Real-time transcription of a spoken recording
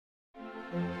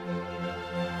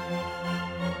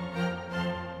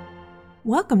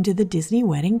Welcome to the Disney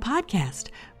Wedding Podcast,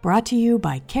 brought to you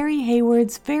by Carrie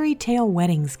Hayward's Fairy Tale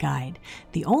Weddings Guide,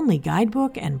 the only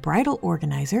guidebook and bridal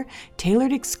organizer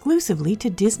tailored exclusively to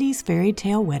Disney's fairy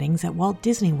tale weddings at Walt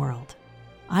Disney World.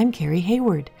 I'm Carrie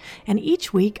Hayward, and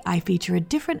each week I feature a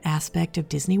different aspect of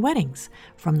Disney weddings,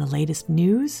 from the latest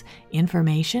news,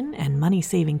 information, and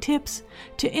money-saving tips,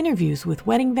 to interviews with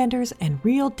wedding vendors and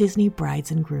real Disney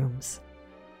brides and grooms.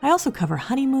 I also cover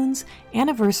honeymoons,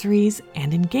 anniversaries,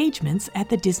 and engagements at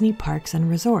the Disney parks and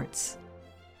resorts.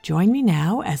 Join me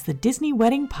now as the Disney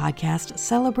Wedding Podcast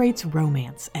celebrates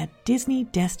romance at Disney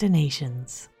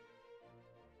destinations.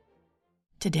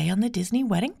 Today on the Disney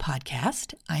Wedding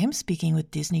Podcast, I am speaking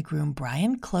with Disney groom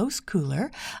Brian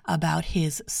Close-Cooler about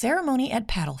his ceremony at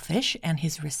Paddlefish and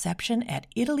his reception at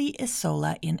Italy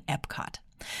Isola in Epcot.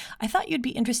 I thought you'd be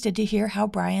interested to hear how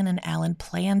Brian and Alan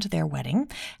planned their wedding,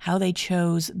 how they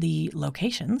chose the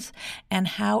locations, and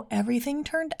how everything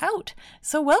turned out.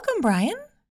 So welcome, Brian.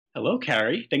 Hello,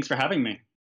 Carrie. Thanks for having me.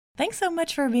 Thanks so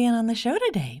much for being on the show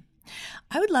today.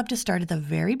 I would love to start at the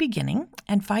very beginning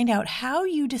and find out how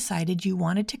you decided you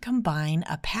wanted to combine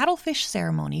a paddlefish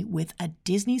ceremony with a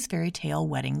Disney's Fairy Tale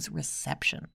Weddings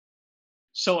reception.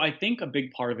 So I think a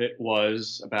big part of it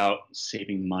was about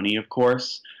saving money, of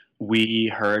course.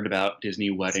 We heard about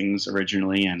Disney weddings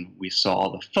originally, and we saw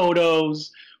all the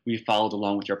photos. We followed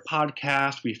along with your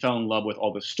podcast. We fell in love with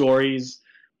all the stories.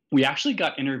 We actually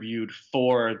got interviewed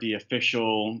for the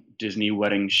official Disney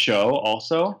wedding show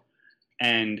also.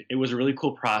 And it was a really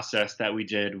cool process that we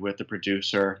did with the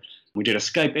producer. We did a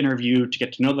Skype interview to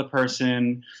get to know the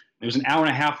person. It was an hour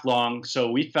and a half long,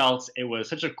 so we felt it was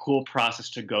such a cool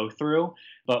process to go through.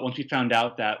 But once we found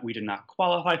out that we did not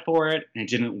qualify for it and it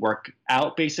didn't work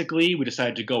out, basically, we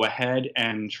decided to go ahead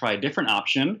and try a different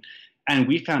option. And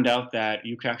we found out that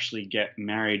you could actually get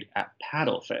married at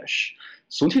Paddlefish.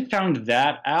 So once we found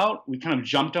that out, we kind of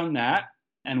jumped on that,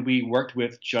 and we worked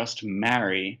with Just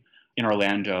Marry in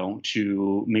Orlando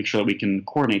to make sure that we can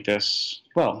coordinate this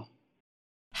well.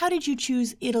 How did you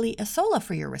choose Italy Isola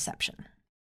for your reception?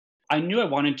 I knew I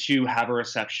wanted to have a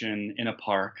reception in a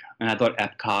park, and I thought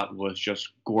Epcot was just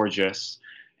gorgeous.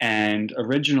 And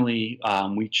originally,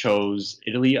 we chose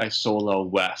Italy Isola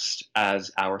West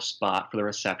as our spot for the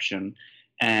reception,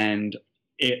 and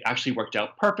it actually worked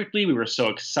out perfectly. We were so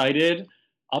excited.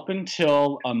 Up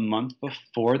until a month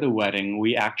before the wedding,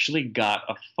 we actually got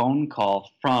a phone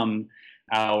call from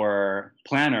our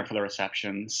planner for the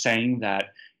reception saying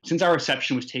that since our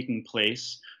reception was taking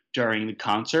place during the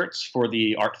concerts for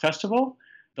the art festival,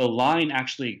 the line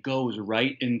actually goes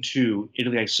right into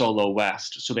Italy Isola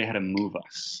West, so they had to move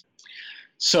us.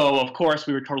 So, of course,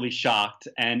 we were totally shocked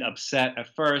and upset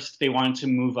at first. They wanted to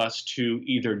move us to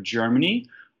either Germany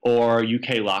or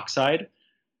UK Lochside,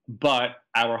 but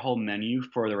our whole menu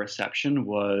for the reception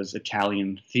was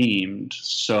Italian themed,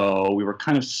 so we were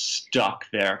kind of stuck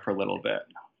there for a little bit.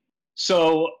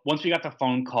 So once we got the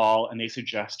phone call and they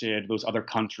suggested those other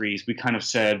countries, we kind of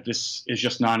said this is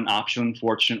just not an option,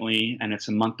 unfortunately, and it's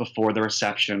a month before the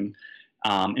reception.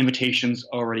 Invitations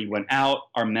already went out.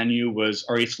 Our menu was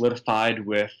already solidified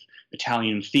with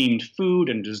Italian-themed food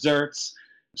and desserts.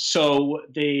 So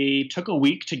they took a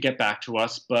week to get back to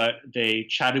us, but they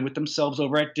chatted with themselves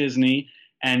over at Disney,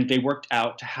 and they worked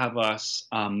out to have us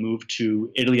move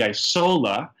to Italy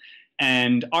Isola.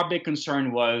 And our big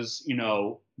concern was,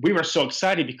 we were so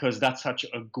excited because that's such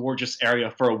a gorgeous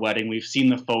area for a wedding. We've seen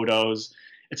the photos.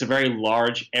 It's a very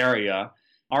large area.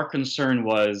 Our concern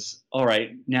was, all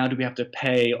right, now do we have to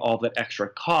pay all that extra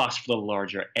cost for the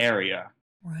larger area?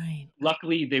 Right.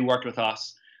 Luckily, they worked with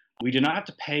us. We did not have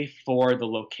to pay for the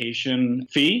location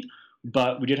fee,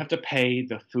 but we did have to pay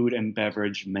the food and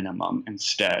beverage minimum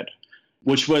instead,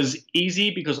 which was easy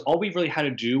because all we really had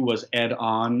to do was add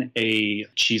on a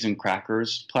cheese and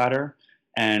crackers platter,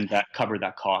 and that covered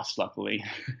that cost, luckily.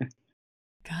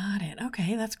 Got it.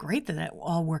 Okay, that's great that it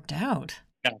all worked out.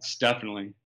 Yes,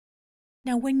 definitely.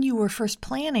 Now, when you were first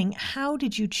planning, how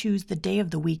did you choose the day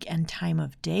of the week and time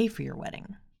of day for your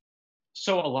wedding?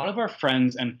 So a lot of our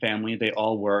friends and family, they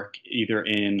all work either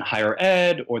in higher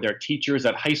ed or they're teachers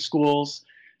at high schools.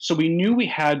 So we knew we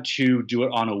had to do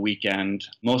it on a weekend,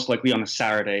 most likely on a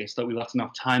Saturday, so that we left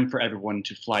enough time for everyone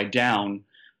to fly down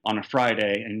on a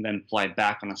Friday and then fly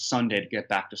back on a Sunday to get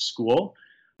back to school.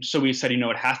 So we said,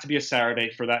 it has to be a Saturday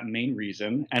for that main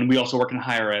reason. And we also work in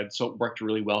higher ed, so it worked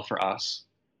really well for us.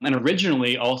 And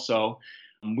originally also,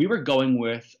 we were going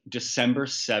with December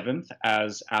 7th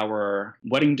as our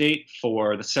wedding date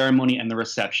for the ceremony and the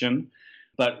reception.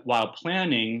 But while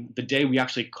planning, the day we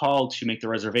actually called to make the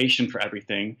reservation for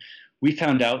everything, we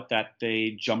found out that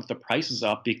they jumped the prices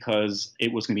up because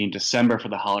it was going to be in December for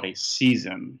the holiday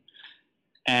season.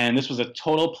 And this was a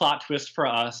total plot twist for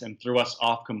us and threw us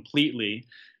off completely.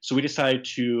 So we decided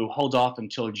to hold off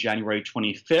until January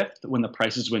 25th when the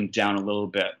prices went down a little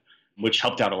bit, which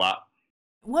helped out a lot.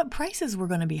 What prices were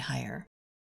going to be higher?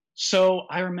 So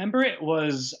I remember it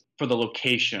was for the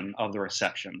location of the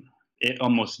reception. It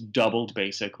almost doubled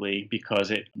basically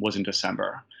because it was in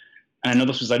December. And I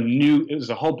know it was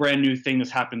a whole brand new thing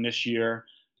that's happened this year.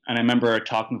 And I remember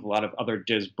talking with a lot of other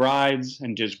Diz brides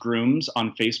and Diz grooms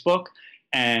on Facebook,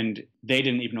 and they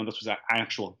didn't even know this was an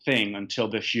actual thing until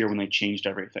this year when they changed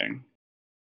everything.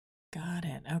 Got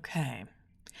it. Okay.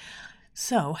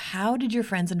 So, how did your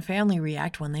friends and family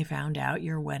react when they found out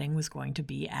your wedding was going to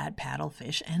be at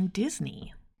Paddlefish and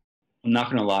Disney? I'm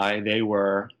not going to lie, they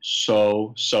were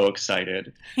so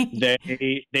excited.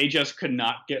 They just could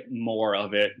not get more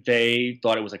of it. They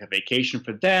thought it was like a vacation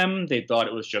for them. They thought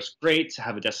it was just great to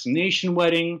have a destination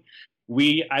wedding.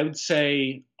 I would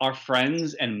say our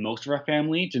friends and most of our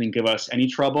family didn't give us any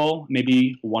trouble.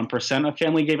 Maybe 1% of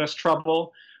family gave us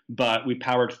trouble, but we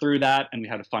powered through that and we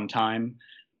had a fun time.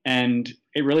 And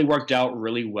it really worked out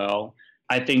really well.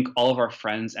 I think all of our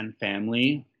friends and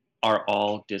family are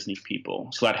all Disney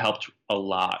people, so that helped a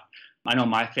lot. I know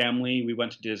my family, we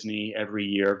went to Disney every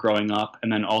year growing up,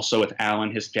 and then also with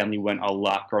Alan, his family went a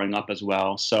lot growing up as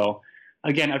well. So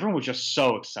again, everyone was just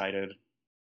so excited.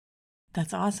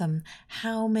 That's awesome.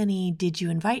 How many did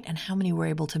you invite and how many were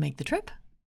able to make the trip?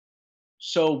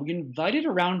 So we invited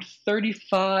around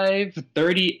 35,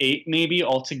 38 maybe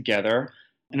altogether,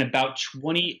 and about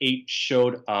 28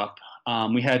 showed up.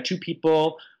 We had 2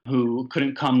 people who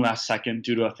couldn't come last second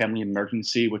due to a family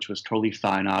emergency, which was totally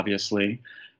fine, obviously.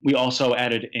 We also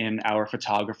added in our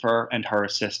photographer and her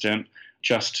assistant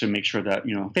just to make sure that,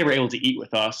 they were able to eat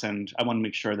with us. And I want to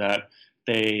make sure that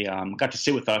they got to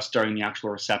sit with us during the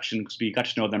actual reception because we got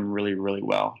to know them really, really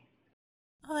well.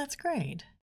 Oh, that's great.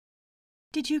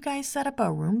 Did you guys set up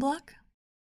a room block?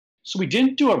 So we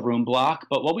didn't do a room block,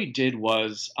 but what we did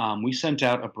was we sent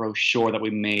out a brochure that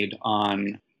we made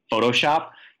on Photoshop.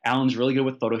 Alan's really good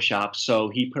with Photoshop, so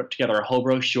he put together a whole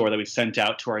brochure that we sent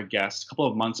out to our guests a couple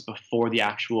of months before the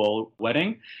actual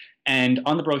wedding. And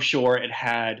on the brochure, it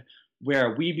had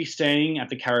where we'd be staying at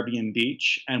the Caribbean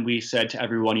beach. And we said to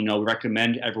everyone, we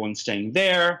recommend everyone staying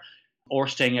there or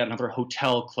staying at another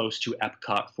hotel close to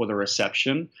Epcot for the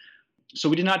reception. So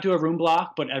we did not do a room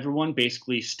block, but everyone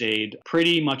basically stayed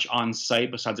pretty much on site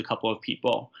besides a couple of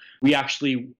people. We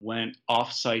actually went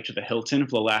off site to the Hilton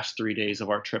for the last 3 days of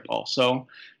our trip also,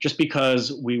 just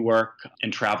because we work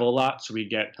and travel a lot, so we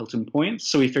get Hilton points.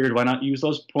 So we figured why not use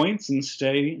those points and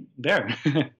stay there.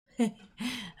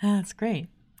 That's great.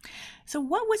 So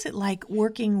what was it like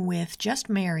working with Just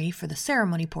Mary for the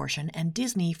ceremony portion and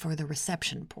Disney for the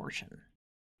reception portion?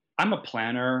 I'm a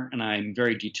planner and I'm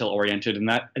very detail oriented, and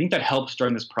I think that helps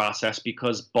during this process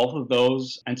because both of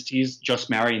those entities, Just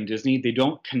Mary and Disney, they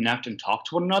don't connect and talk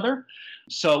to one another.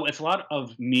 So it's a lot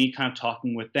of me kind of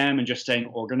talking with them and just staying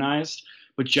organized.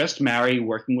 But Just Mary,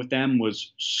 working with them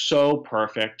was so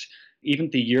perfect.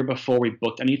 Even the year before we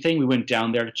booked anything, we went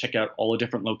down there to check out all the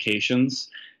different locations.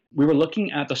 We were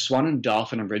looking at the Swan and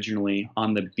Dolphin originally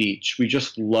on the beach. We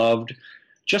just loved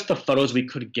just the photos we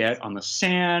could get on the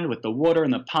sand with the water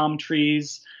and the palm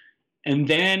trees. And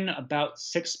then about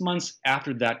 6 months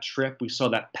after that trip, we saw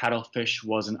that Paddlefish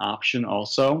was an option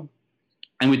also.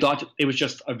 And we thought it was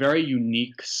just a very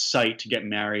unique site to get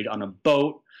married on a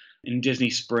boat. In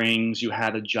Disney Springs, you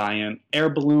had a giant air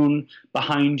balloon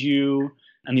behind you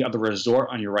and the other resort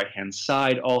on your right-hand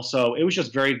side also. It was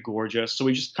just very gorgeous. So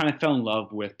we just kind of fell in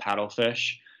love with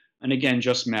Paddlefish. And again,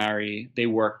 Just Mary, they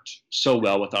worked so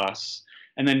well with us.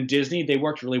 And then Disney, they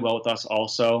worked really well with us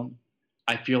also.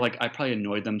 I feel like I probably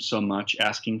annoyed them so much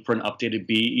asking for an updated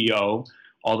BEO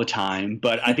all the time,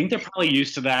 but I think they're probably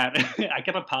used to that. I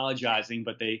kept apologizing,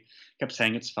 but they kept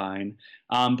saying it's fine.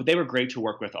 But they were great to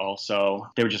work with also.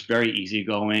 They were just very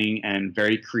easygoing and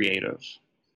very creative.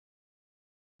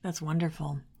 That's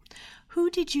wonderful. Who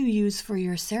did you use for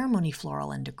your ceremony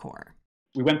floral and decor?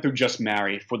 We went through Just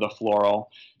Mary for the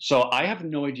floral. So I have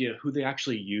no idea who they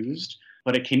actually used,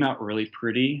 but it came out really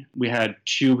pretty. We had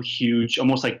 2 huge,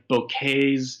 almost like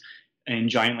bouquets and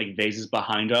giant like vases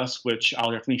behind us, which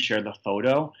I'll definitely share the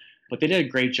photo. But they did a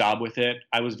great job with it.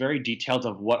 I was very detailed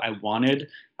of what I wanted.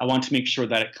 I wanted to make sure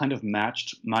that it kind of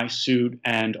matched my suit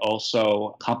and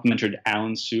also complemented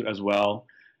Alan's suit as well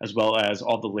as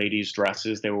all the ladies'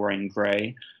 dresses. They were wearing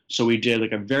gray. So we did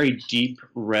like a very deep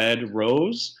red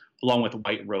rose along with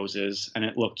white roses, and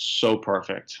it looked so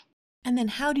perfect. And then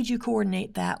how did you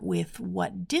coordinate that with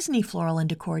what Disney Floral and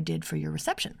Decor did for your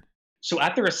reception? So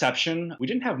at the reception, we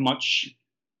didn't have much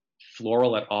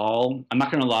floral at all. I'm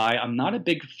not going to lie, I'm not a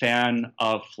big fan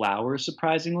of flowers,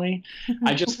 surprisingly.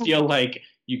 I just feel like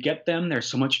you get them, there's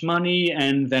so much money,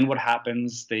 and then what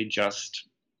happens? They just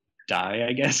die,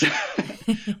 I guess.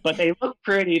 But they look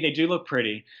pretty. They do look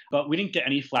pretty. But we didn't get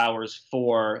any flowers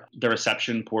for the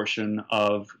reception portion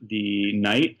of the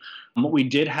night. What we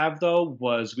did have, though,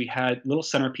 was we had little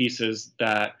centerpieces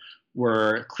that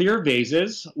were clear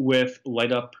vases with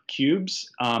light up cubes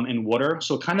in water.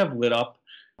 So it kind of lit up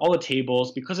all the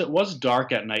tables because it was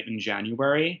dark at night in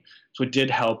January. So it did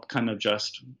help kind of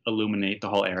just illuminate the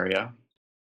whole area.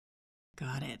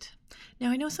 Got it. Now,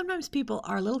 I know sometimes people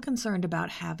are a little concerned about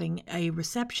having a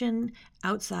reception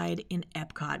outside in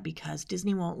Epcot because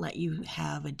Disney won't let you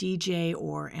have a DJ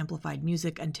or amplified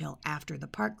music until after the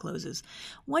park closes.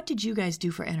 What did you guys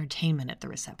do for entertainment at the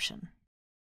reception?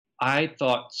 I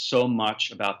thought so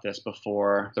much about this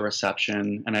before the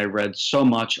reception, and I read so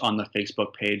much on the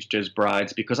Facebook page, Diz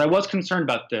Brides, because I was concerned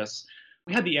about this.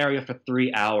 We had the area for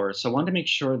 3 hours, so I wanted to make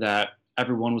sure that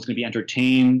everyone was going to be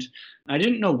entertained. I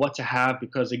didn't know what to have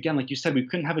because, again, like you said, we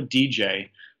couldn't have a DJ,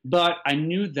 but I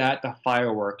knew that the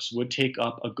fireworks would take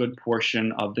up a good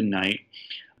portion of the night.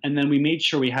 And then we made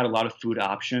sure we had a lot of food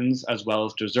options as well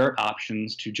as dessert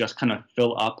options to just kind of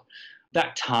fill up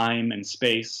that time and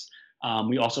space.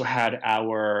 We also had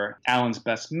our Alan's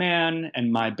Best Man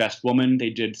and My Best Woman.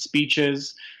 They did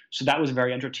speeches. So that was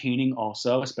very entertaining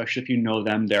also, especially if you know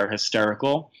them, they're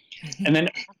hysterical. And then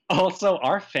also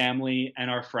our family and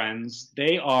our friends,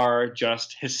 they are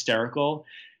just hysterical.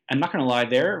 I'm not going to lie,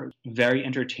 they're very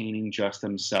entertaining just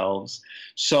themselves.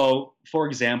 So, for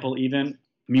example, even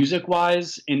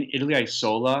music-wise, in Italy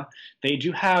Isola, they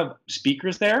do have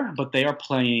speakers there, but they are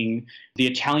playing the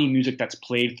Italian music that's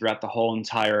played throughout the whole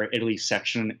entire Italy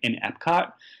section in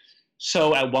Epcot.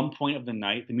 So at one point of the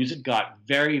night, the music got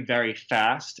very, very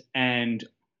fast, and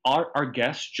our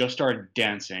guests just started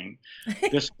dancing.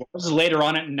 This was later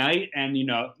on at night, and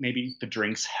maybe the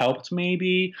drinks helped.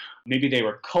 Maybe they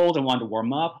were cold and wanted to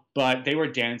warm up, but they were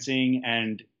dancing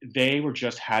and they were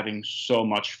just having so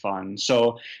much fun.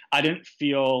 So I didn't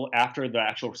feel after the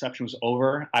actual reception was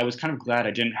over, I was kind of glad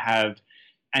I didn't have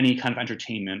any kind of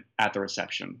entertainment at the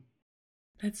reception.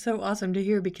 That's so awesome to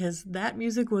hear because that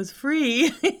music was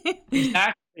free.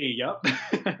 Exactly. Yep.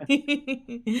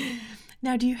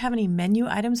 Now, do you have any menu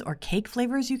items or cake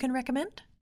flavors you can recommend?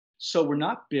 So we're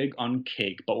not big on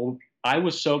cake, but I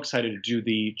was so excited to do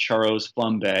the churros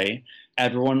flambe.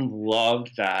 Everyone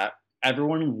loved that.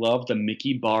 Everyone loved the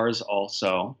Mickey bars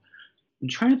also. I'm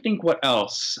trying to think what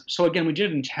else. So again, we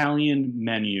did an Italian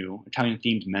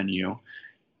themed menu.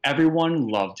 Everyone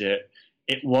loved it.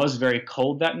 It was very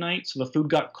cold that night, so the food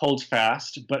got cold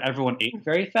fast, but everyone ate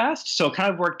very fast, so it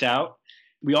kind of worked out.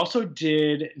 We also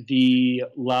did the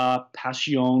La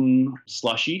Passion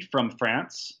slushy from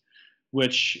France,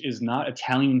 which is not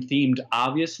Italian themed,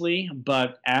 obviously,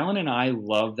 but Alan and I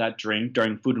loved that drink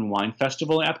during Food and Wine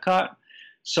Festival at Epcot.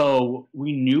 So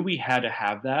we knew we had to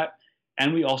have that.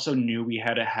 And we also knew we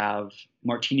had to have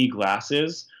martini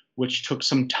glasses, which took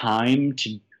some time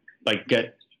to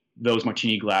get those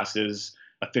martini glasses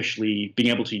officially being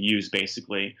able to use,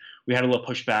 basically. We had a little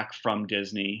pushback from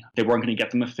Disney. They weren't going to get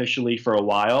them officially for a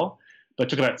while, but it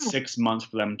took about 6 months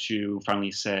for them to finally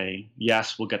say,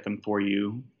 yes, we'll get them for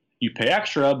you. You pay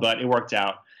extra, but it worked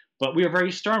out. But we were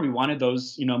very stern. We wanted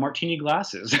those, martini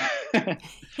glasses.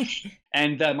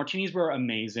 And the martinis were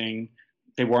amazing.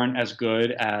 They weren't as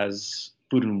good as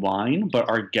Food and Wine, but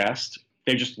our guests,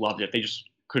 they just loved it. They just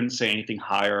couldn't say anything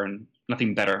higher and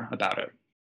nothing better about it.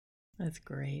 That's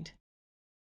great.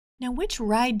 Now, which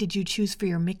ride did you choose for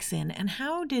your mix-in, and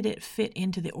how did it fit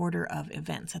into the order of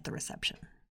events at the reception?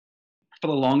 For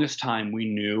the longest time, we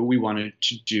knew we wanted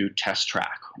to do Test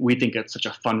Track. We think it's such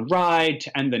a fun ride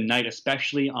to end the night,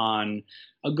 especially on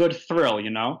a good thrill,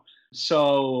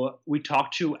 So we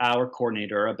talked to our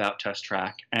coordinator about Test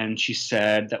Track, and she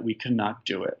said that we could not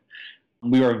do it.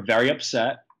 We were very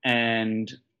upset,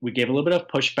 and we gave a little bit of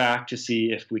pushback to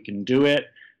see if we can do it.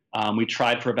 We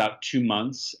tried for about 2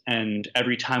 months, and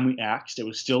every time we asked, it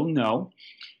was still no.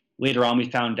 Later on, we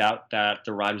found out that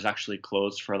the ride was actually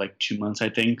closed for 2 months, I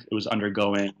think. It was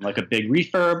undergoing a big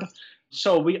refurb.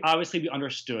 So we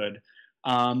understood.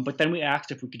 But then we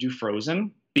asked if we could do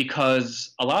Frozen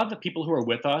because a lot of the people who are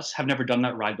with us have never done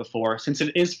that ride before since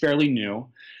it is fairly new.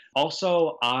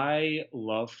 Also, I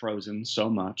love Frozen so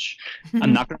much.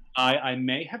 I'm not going to lie, I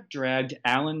may have dragged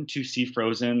Alan to see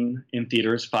Frozen in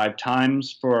theaters 5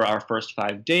 times for our first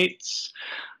 5 dates.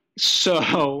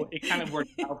 So it kind of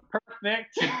worked out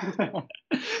perfect.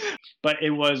 But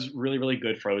it was really, really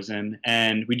good Frozen.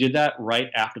 And we did that right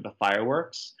after the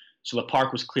fireworks. So the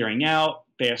park was clearing out.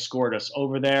 They escorted us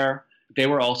over there. They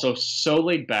were also so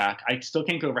laid back. I still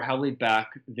can't get over how laid back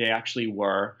they actually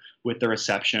were with the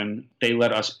reception. They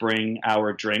let us bring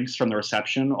our drinks from the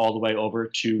reception all the way over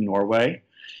to Norway.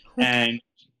 And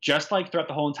just like throughout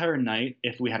the whole entire night,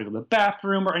 if we had to go to the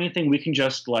bathroom or anything, we can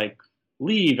just like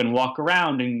leave and walk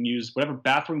around and use whatever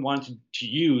bathroom we wanted to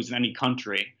use in any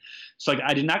country. So like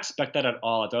I did not expect that at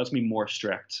all. I thought it was going to be more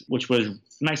strict, which was a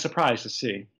nice surprise to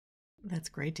see. That's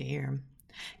great to hear.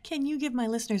 Can you give my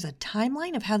listeners a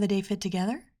timeline of how the day fit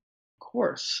together? Of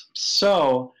course.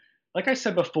 So, like I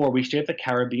said before, we stayed at the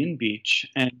Caribbean beach,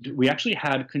 and we actually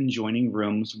had conjoining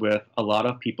rooms with a lot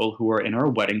of people who were in our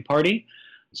wedding party.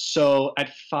 So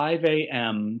at 5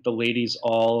 a.m., the ladies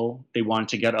they wanted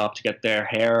to get up to get their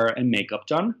hair and makeup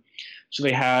done. So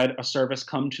they had a service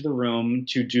come to the room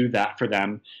to do that for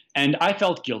them. And I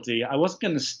felt guilty. I wasn't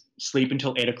going to sleep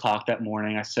until 8 o'clock that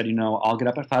morning. I said, I'll get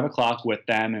up at 5 o'clock with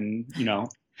them and,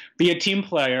 be a team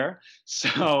player.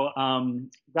 So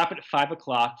wrap it at 5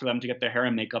 o'clock for them to get their hair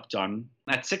and makeup done.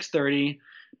 At 6:30,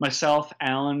 myself,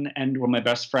 Alan, and one of my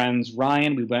best friends,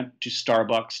 Ryan, we went to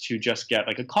Starbucks to just get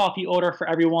like a coffee order for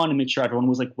everyone and make sure everyone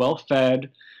was like well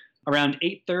fed. Around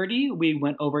 8:30, we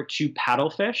went over to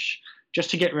Paddlefish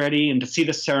just to get ready and to see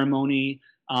the ceremony,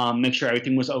 make sure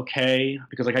everything was okay.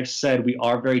 Because like I said, we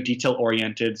are very detail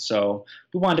oriented, so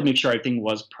we wanted to make sure everything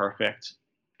was perfect.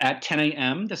 At 10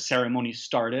 a.m., the ceremony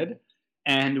started,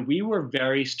 and we were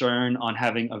very stern on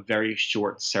having a very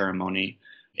short ceremony.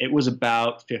 It was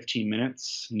about 15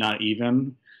 minutes, not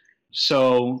even.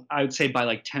 So I would say by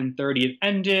like 10:30 it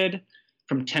ended.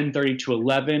 From 10:30 to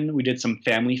 11, we did some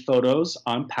family photos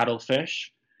on Paddlefish.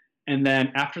 And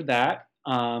then after that,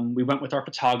 we went with our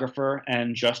photographer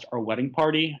and just our wedding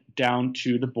party down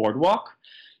to the boardwalk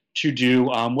to do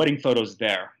wedding photos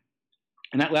there.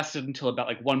 And that lasted until about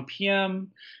like 1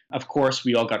 p.m. Of course,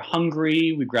 we all got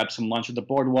hungry. We grabbed some lunch at the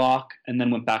boardwalk and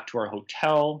then went back to our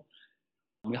hotel.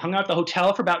 We hung out at the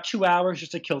hotel for about 2 hours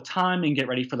just to kill time and get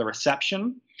ready for the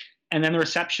reception. And then the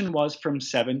reception was from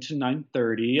 7 to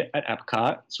 9:30 at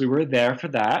Epcot. So we were there for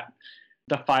that.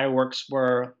 The fireworks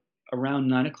were around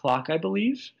 9 o'clock, I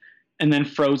believe. And then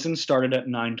Frozen started at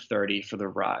 9:30 for the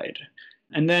ride.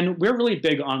 And then we're really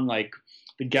big on like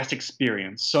the guest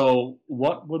experience. So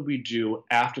what would we do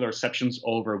after the reception's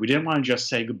over? We didn't want to just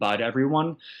say goodbye to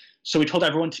everyone. So we told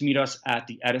everyone to meet us at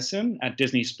the Edison at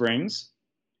Disney Springs.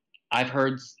 I've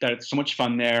heard that it's so much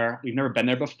fun there. We've never been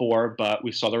there before, but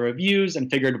we saw the reviews and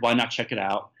figured why not check it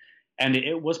out. And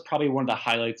it was probably one of the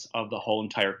highlights of the whole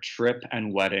entire trip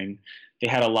and wedding. They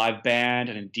had a live band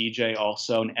and a DJ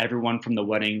also, and everyone from the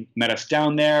wedding met us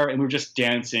down there, and we were just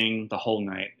dancing the whole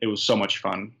night. It was so much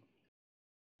fun.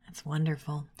 That's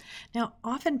wonderful. Now,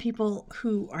 often people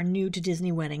who are new to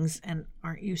Disney weddings and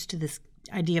aren't used to this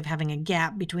idea of having a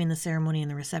gap between the ceremony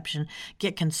and the reception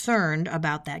get concerned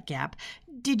about that gap.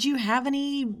 Did you have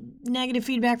any negative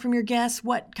feedback from your guests?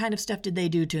 What kind of stuff did they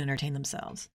do to entertain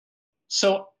themselves?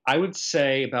 So I would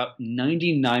say about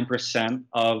 99%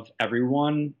 of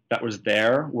everyone that was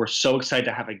there were so excited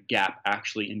to have a gap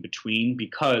actually in between,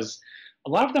 because a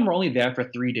lot of them were only there for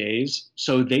 3 days.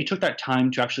 So they took that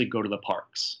time to actually go to the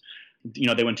parks.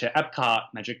 They went to Epcot,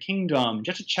 Magic Kingdom,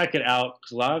 just to check it out,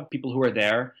 because a lot of people who were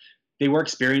there, they were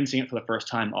experiencing it for the first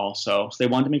time also. So they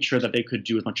wanted to make sure that they could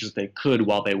do as much as they could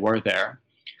while they were there.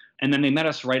 And then they met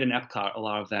us right in Epcot, a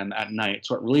lot of them at night.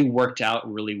 So it really worked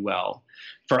out really well.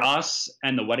 For us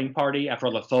and the wedding party, after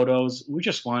all the photos, we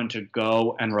just wanted to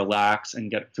go and relax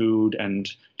and get food and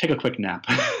take a quick nap.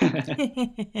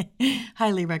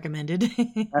 Highly recommended.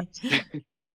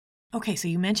 Okay, so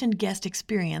you mentioned guest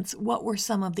experience. What were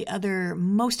some of the other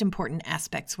most important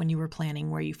aspects when you were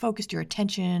planning, where you focused your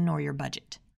attention or your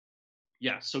budget?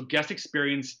 Yeah, so guest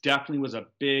experience definitely was a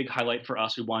big highlight for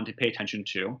us we wanted to pay attention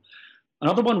to.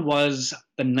 Another one was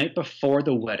the night before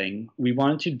the wedding, we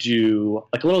wanted to do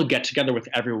like a little get together with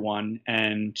everyone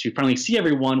and to finally see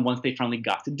everyone once they finally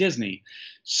got to Disney.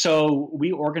 So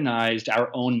we organized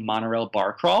our own monorail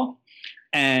bar crawl.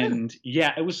 And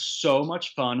yeah, it was so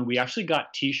much fun. We actually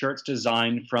got T-shirts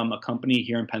designed from a company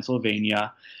here in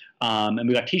Pennsylvania. And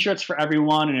we got T-shirts for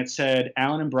everyone. And it said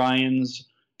Alan and Brian's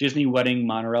Disney Wedding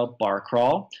Monorail Bar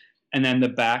Crawl. And then the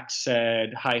back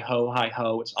said, hi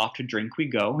ho, it's off to drink we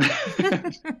go.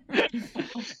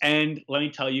 And let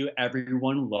me tell you,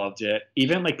 everyone loved it.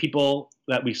 Even like people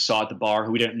that we saw at the bar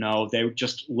who we didn't know, they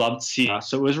just loved seeing us.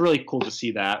 So it was really cool to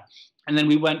see that. And then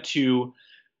we went to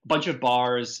a bunch of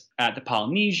bars at the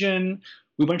Polynesian.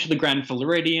 We went to the Grand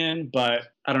Floridian, but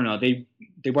I don't know, they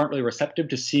weren't really receptive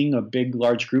to seeing a big,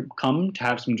 large group come to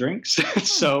have some drinks. Hmm.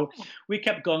 So we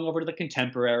kept going over to the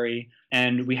Contemporary,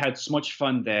 and we had so much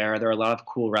fun there. There are a lot of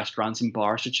cool restaurants and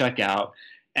bars to check out,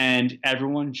 and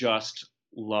everyone just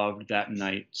loved that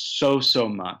night so, so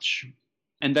much.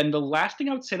 And then the last thing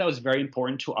I would say that was very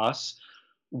important to us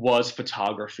was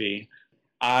photography.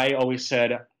 I always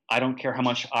said, I don't care how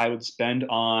much I would spend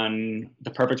on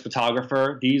the perfect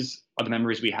photographer. These are the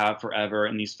memories we have forever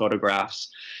in these photographs.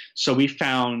 So we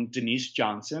found Denise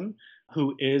Johnson,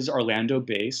 who is Orlando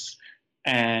based.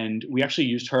 And we actually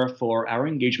used her for our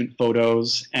engagement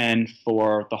photos and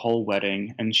for the whole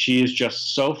wedding. And she is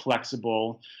just so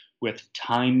flexible with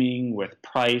timing, with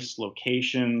price,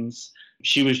 locations.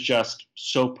 She was just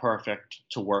so perfect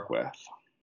to work with.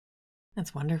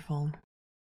 That's wonderful.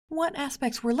 What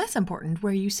aspects were less important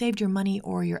where you saved your money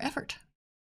or your effort?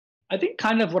 I think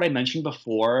kind of what I mentioned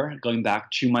before, going back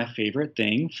to my favorite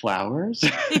thing, flowers.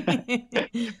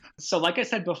 So, like I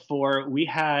said before, we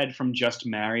had from Just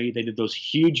Married, they did those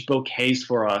huge bouquets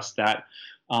for us that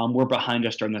were behind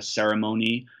us during the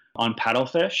ceremony on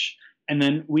paddlefish. And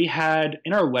then we had,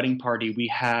 in our wedding party, we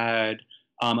had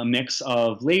a mix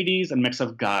of ladies and a mix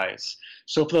of guys.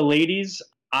 So, for the ladies,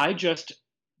 I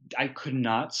could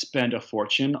not spend a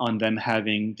fortune on them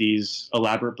having these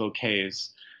elaborate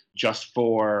bouquets just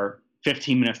for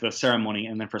 15 minutes of the ceremony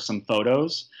and then for some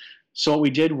photos. So what we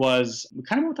did was we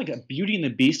kind of went with like a Beauty and the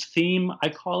Beast theme, I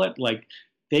call it. Like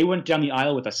they went down the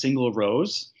aisle with a single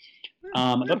rose.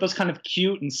 I thought that was kind of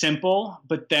cute and simple.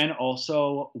 But then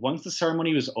also, once the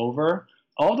ceremony was over,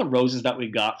 all the roses that we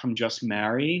got from Just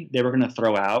Marry, they were going to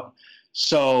throw out.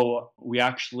 So we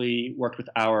actually worked with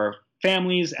our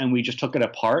families and we just took it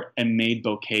apart and made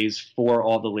bouquets for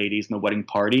all the ladies in the wedding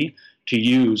party to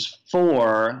use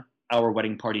for our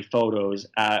wedding party photos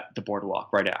at the boardwalk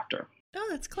right after. Oh,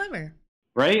 that's clever.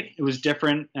 Right? It was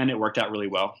different and it worked out really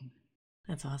well.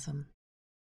 That's awesome.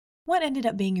 What ended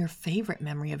up being your favorite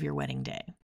memory of your wedding day?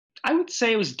 I would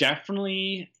say it was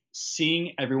definitely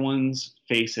seeing everyone's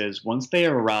faces once they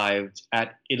arrived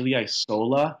at Italy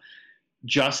Isola,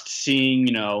 just seeing,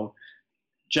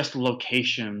 just the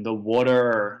location, the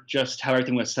water, just how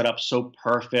everything was set up so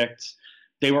perfect.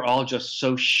 They were all just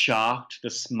so shocked, the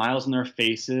smiles on their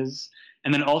faces.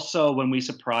 And then also when we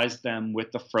surprised them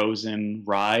with the Frozen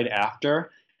ride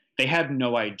after, they had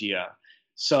no idea.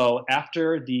 So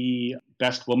after the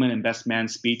Best Woman and Best Man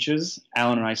speeches,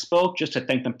 Alan and I spoke just to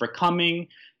thank them for coming.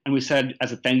 And we said,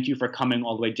 as a thank you for coming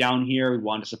all the way down here, we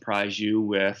wanted to surprise you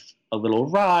with a little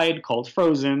ride called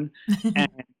Frozen. And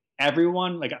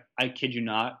everyone, like, I kid you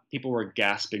not, people were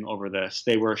gasping over this.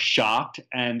 They were shocked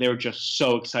and they were just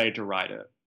so excited to ride it.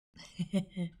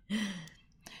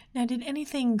 Now, did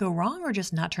anything go wrong or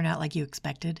just not turn out like you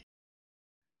expected?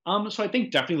 So I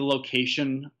think definitely the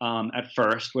location at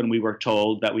first when we were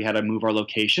told that we had to move our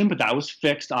location, but that was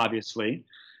fixed, obviously.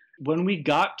 When we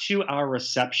got to our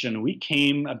reception, we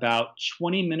came about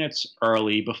 20 minutes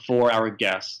early before our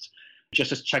guest just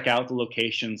to check out the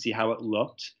location, see how it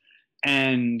looked.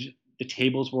 And the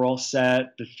tables were all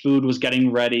set, the food was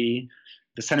getting ready,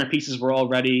 the centerpieces were all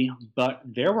ready, but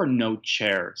there were no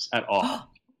chairs at all.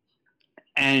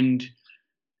 And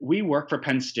we work for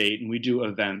Penn State and we do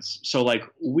events. So like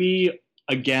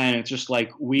again, it's just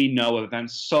like we know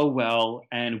events so well,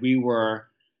 and we were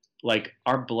like,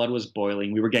 our blood was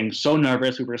boiling. We were getting so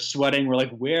nervous. We were sweating. We're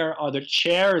like, where are the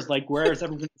chairs? Like, where is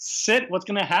everyone going to sit? What's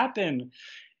going to happen?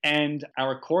 And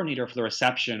our coordinator for the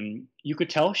reception, you could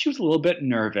tell she was a little bit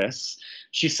nervous.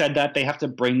 She said that they have to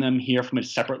bring them here from a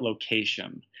separate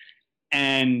location.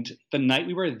 And the night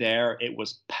we were there, it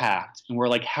was packed. And we're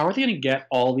like, how are they going to get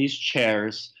all these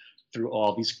chairs through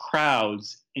all these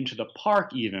crowds into the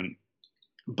park even?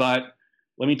 But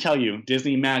let me tell you,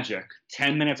 Disney magic.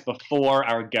 10 minutes before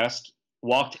our guest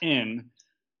walked in,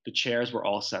 the chairs were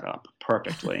all set up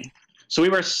perfectly. So we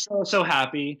were so, so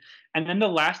happy. And then the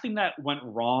last thing that went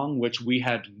wrong, which we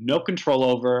had no control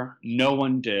over, no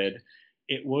one did,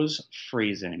 it was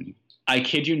freezing. I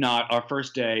kid you not, our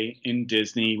first day in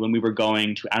Disney when we were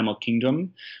going to Animal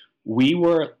Kingdom, we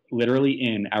were literally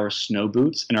in our snow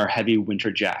boots and our heavy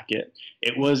winter jacket.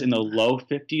 It was in the low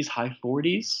 50s, high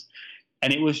 40s.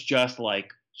 And it was just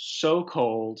like so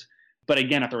cold. But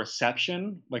again, at the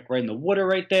reception, like right in the water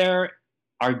right there,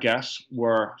 our guests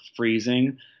were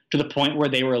freezing to the point where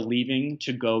they were leaving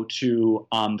to go to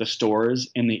the stores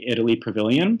in the Italy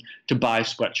Pavilion to buy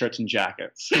sweatshirts and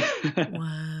jackets.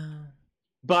 Wow.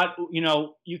 But,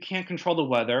 you can't control the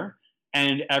weather.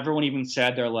 And everyone even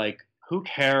said, they're like, who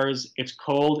cares? It's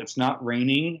cold. It's not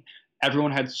raining.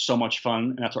 Everyone had so much fun.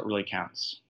 And that's what really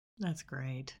counts. That's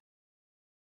great.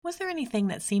 Was there anything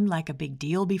that seemed like a big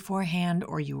deal beforehand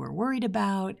or you were worried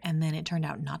about and then it turned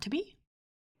out not to be?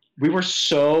 We were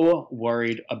so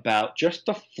worried about just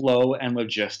the flow and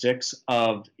logistics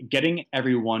of getting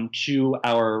everyone to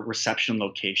our reception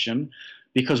location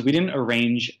because we didn't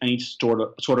arrange any sort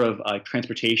of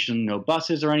transportation, no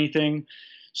buses or anything.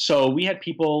 So we had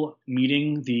people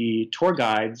meeting the tour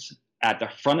guides at the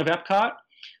front of Epcot.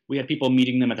 We had people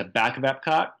meeting them at the back of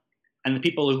Epcot. And the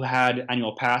people who had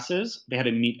annual passes, they had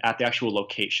to meet at the actual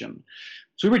location.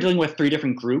 So we were dealing with 3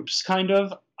 different groups, kind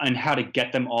of, on how to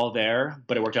get them all there,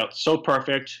 but it worked out so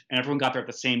perfect, and everyone got there at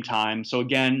the same time. So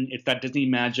again, it's that Disney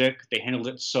magic. They handled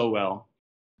it so well.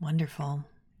 Wonderful.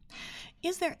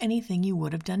 Is there anything you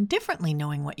would have done differently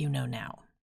knowing what you know now?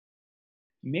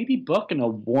 Maybe book in a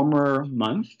warmer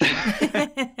month.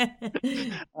 But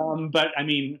I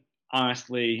mean,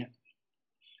 honestly,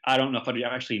 I don't know if I'd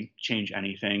actually change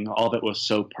anything. All of it was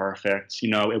so perfect.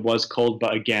 It was cold,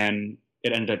 but again,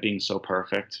 it ended up being so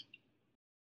perfect.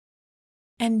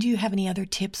 And do you have any other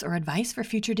tips or advice for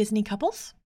future Disney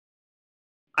couples?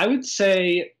 I would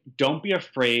say don't be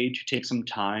afraid to take some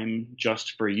time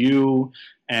just for you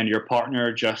and your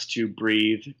partner just to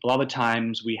breathe. A lot of the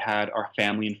times we had our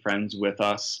family and friends with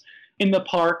us in the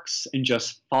parks and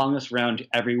just following us around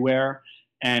everywhere.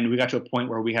 And we got to a point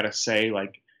where we had to say,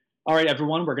 like, all right,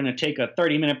 everyone, we're going to take a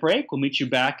 30-minute break. We'll meet you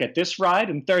back at this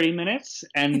ride in 30 minutes.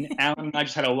 And Alan and I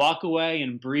just had to walk away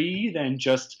and breathe and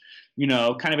just,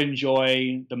 kind of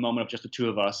enjoy the moment of just the two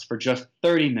of us for just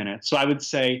 30 minutes. So I would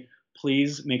say,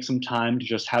 please make some time to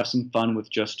just have some fun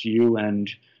with just you and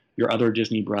your other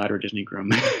Disney bride or Disney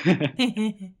groom.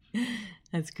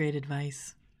 That's great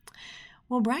advice.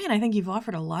 Well, Brian, I think you've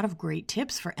offered a lot of great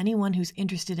tips for anyone who's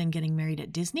interested in getting married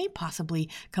at Disney, possibly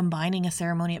combining a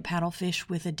ceremony at Paddlefish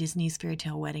with a Disney's Fairy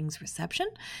Tale Weddings reception.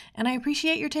 And I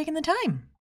appreciate your taking the time.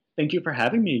 Thank you for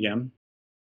having me again.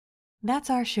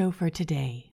 That's our show for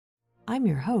today. I'm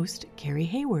your host, Carrie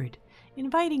Hayward,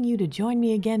 inviting you to join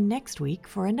me again next week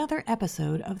for another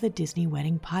episode of the Disney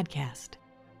Wedding Podcast.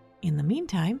 In the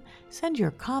meantime, send your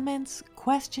comments,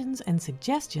 questions, and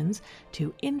suggestions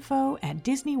to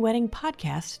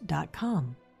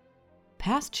info@DisneyWeddingPodcast.com.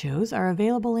 Past shows are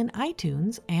available in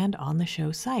iTunes and on the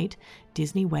show site,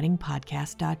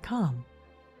 DisneyWeddingPodcast.com.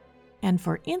 And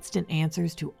for instant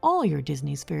answers to all your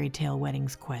Disney's Fairy Tale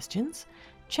Weddings questions,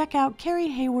 check out Carrie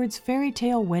Hayward's Fairy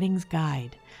Tale Weddings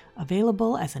Guide,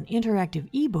 available as an interactive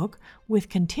ebook with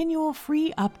continual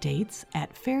free updates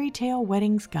at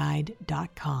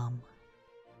fairytaleweddingsguide.com.